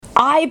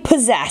I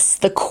possess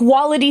the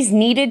qualities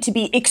needed to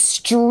be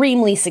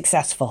extremely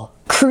successful.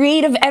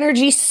 Creative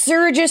energy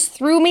surges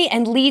through me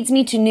and leads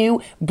me to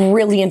new,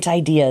 brilliant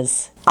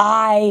ideas.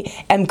 I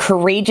am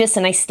courageous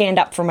and I stand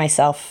up for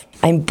myself.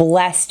 I'm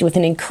blessed with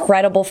an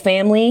incredible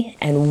family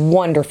and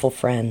wonderful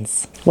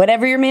friends.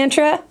 Whatever your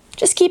mantra,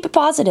 just keep it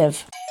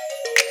positive.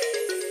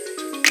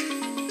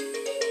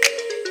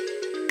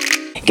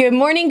 Good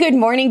morning, good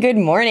morning, good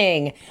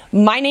morning.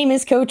 My name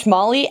is Coach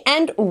Molly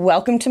and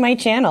welcome to my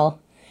channel.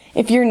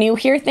 If you're new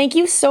here, thank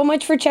you so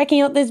much for checking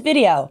out this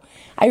video.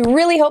 I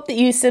really hope that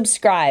you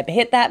subscribe,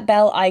 hit that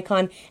bell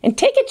icon, and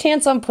take a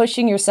chance on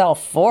pushing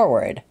yourself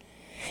forward.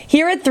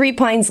 Here at Three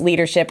Pines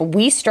Leadership,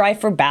 we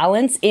strive for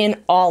balance in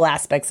all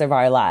aspects of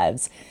our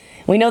lives.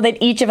 We know that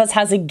each of us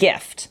has a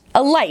gift,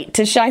 a light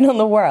to shine on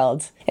the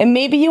world. And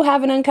maybe you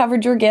haven't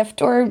uncovered your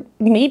gift, or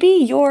maybe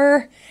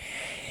you're,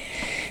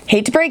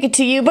 hate to break it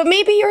to you, but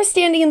maybe you're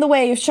standing in the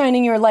way of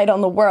shining your light on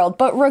the world.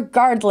 But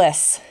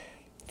regardless,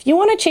 if you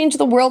want to change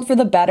the world for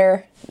the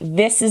better,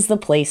 this is the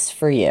place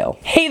for you.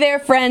 Hey there,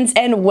 friends,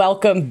 and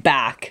welcome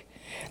back.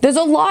 There's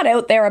a lot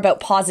out there about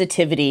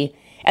positivity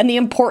and the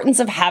importance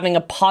of having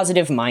a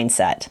positive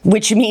mindset,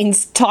 which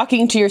means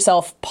talking to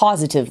yourself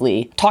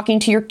positively,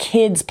 talking to your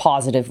kids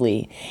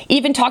positively,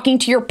 even talking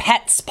to your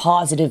pets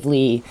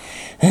positively.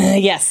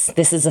 Yes,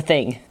 this is a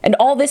thing. And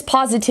all this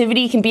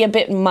positivity can be a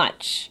bit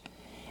much.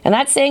 And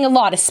that's saying a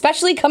lot,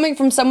 especially coming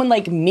from someone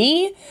like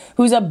me,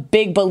 who's a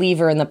big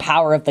believer in the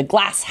power of the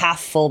glass half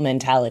full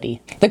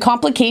mentality. The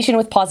complication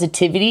with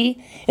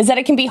positivity is that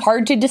it can be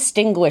hard to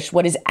distinguish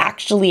what is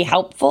actually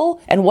helpful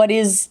and what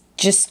is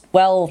just,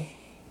 well,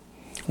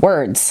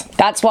 words.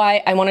 That's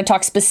why I want to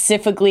talk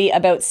specifically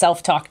about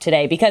self-talk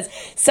today, because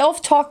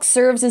self-talk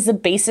serves as a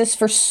basis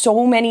for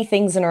so many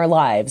things in our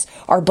lives.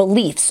 Our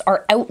beliefs,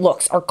 our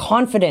outlooks, our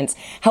confidence,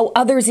 how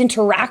others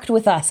interact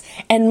with us,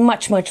 and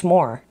much, much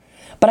more.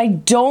 But I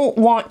don't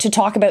want to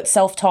talk about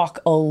self-talk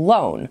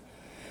alone.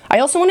 I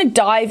also want to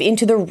dive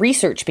into the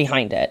research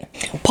behind it.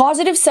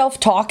 Positive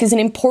self-talk is an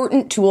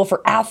important tool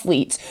for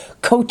athletes,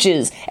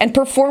 coaches, and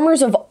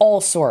performers of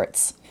all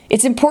sorts.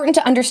 It's important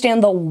to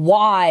understand the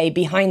why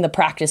behind the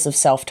practice of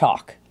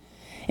self-talk.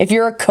 If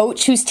you're a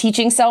coach who's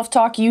teaching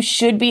self-talk, you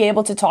should be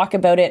able to talk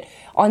about it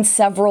on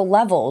several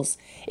levels,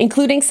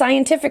 including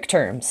scientific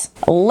terms.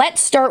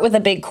 Let's start with a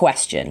big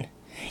question.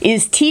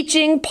 Is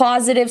teaching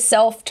positive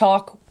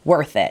self-talk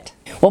worth it?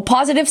 Well,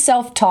 positive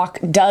self-talk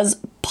does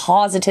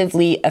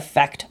positively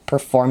affect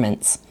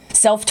performance.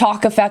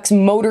 Self-talk affects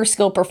motor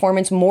skill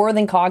performance more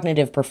than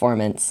cognitive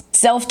performance.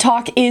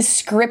 Self-talk is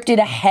scripted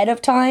ahead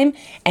of time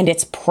and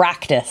it's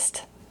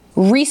practiced.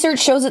 Research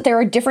shows that there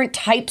are different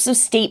types of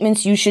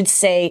statements you should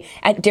say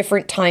at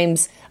different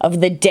times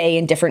of the day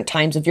and different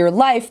times of your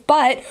life,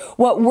 but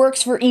what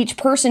works for each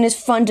person is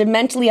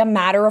fundamentally a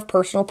matter of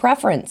personal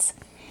preference.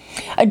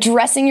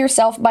 Addressing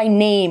yourself by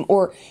name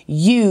or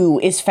you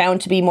is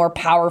found to be more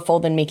powerful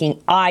than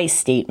making I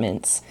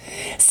statements.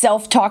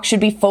 Self-talk should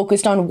be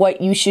focused on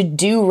what you should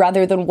do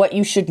rather than what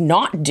you should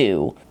not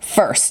do.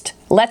 First,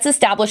 let's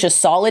establish a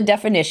solid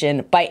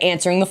definition by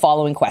answering the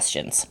following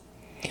questions.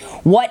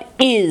 What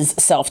is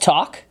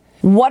self-talk?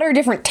 What are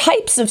different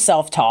types of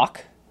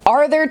self-talk?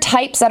 Are there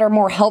types that are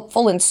more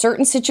helpful in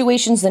certain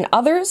situations than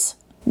others?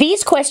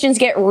 These questions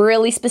get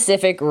really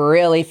specific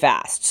really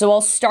fast, so I'll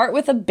start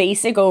with a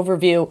basic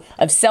overview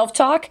of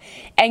self-talk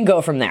and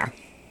go from there.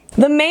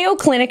 The Mayo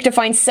Clinic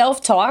defines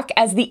self-talk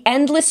as the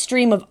endless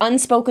stream of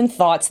unspoken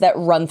thoughts that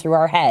run through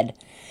our head.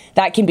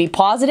 That can be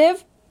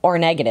positive or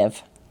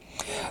negative.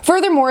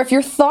 Furthermore, if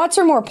your thoughts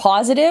are more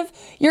positive,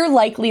 you're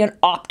likely an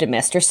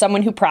optimist or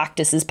someone who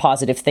practices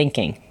positive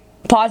thinking.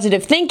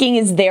 Positive thinking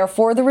is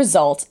therefore the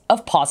result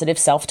of positive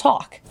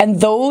self-talk,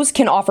 and those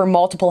can offer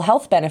multiple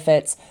health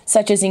benefits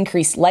such as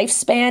increased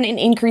lifespan and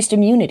increased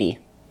immunity.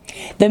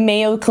 The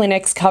Mayo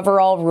Clinic's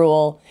cover-all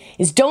rule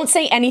is don't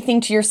say anything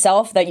to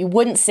yourself that you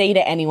wouldn't say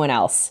to anyone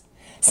else.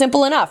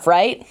 Simple enough,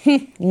 right?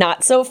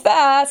 Not so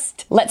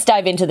fast. Let's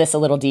dive into this a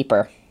little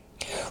deeper.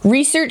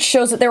 Research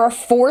shows that there are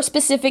 4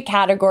 specific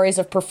categories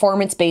of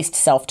performance-based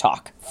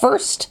self-talk.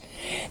 First,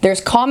 there's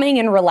calming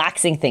and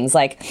relaxing things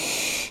like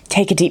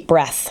take a deep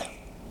breath.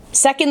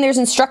 Second, there's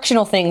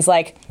instructional things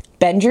like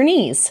bend your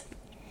knees.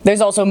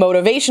 There's also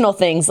motivational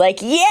things like,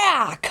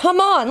 yeah, come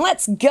on,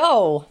 let's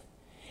go.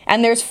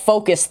 And there's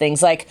focus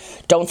things like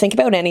don't think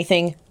about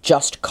anything,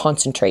 just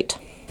concentrate.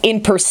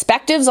 In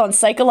Perspectives on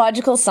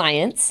Psychological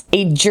Science,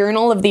 a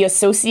journal of the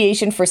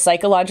Association for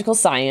Psychological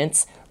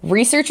Science,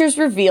 researchers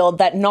revealed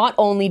that not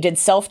only did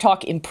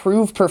self-talk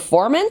improve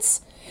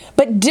performance,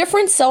 but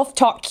different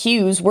self-talk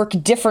cues work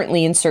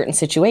differently in certain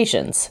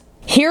situations.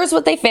 Here's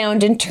what they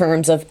found in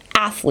terms of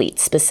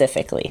athletes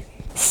specifically.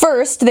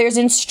 First, there's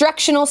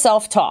instructional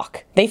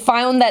self-talk. They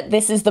found that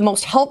this is the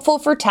most helpful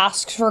for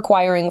tasks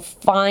requiring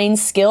fine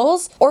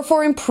skills or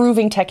for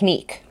improving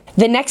technique.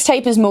 The next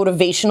type is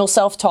motivational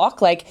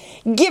self-talk, like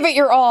give it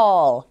your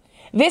all.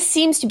 This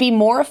seems to be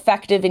more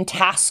effective in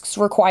tasks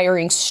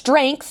requiring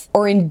strength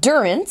or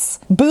endurance,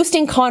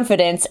 boosting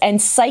confidence, and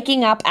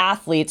psyching up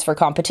athletes for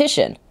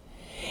competition.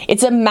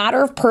 It's a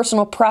matter of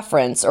personal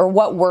preference or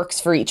what works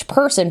for each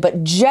person,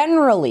 but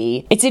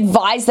generally, it's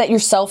advised that your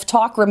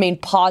self-talk remain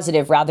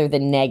positive rather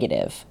than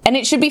negative. And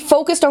it should be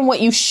focused on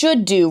what you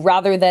should do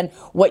rather than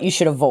what you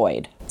should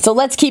avoid. So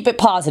let's keep it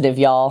positive,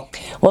 y'all.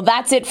 Well,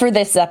 that's it for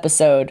this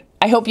episode.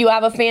 I hope you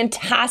have a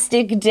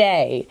fantastic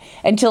day.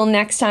 Until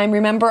next time,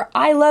 remember,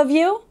 I love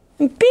you,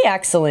 and be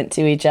excellent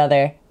to each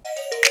other.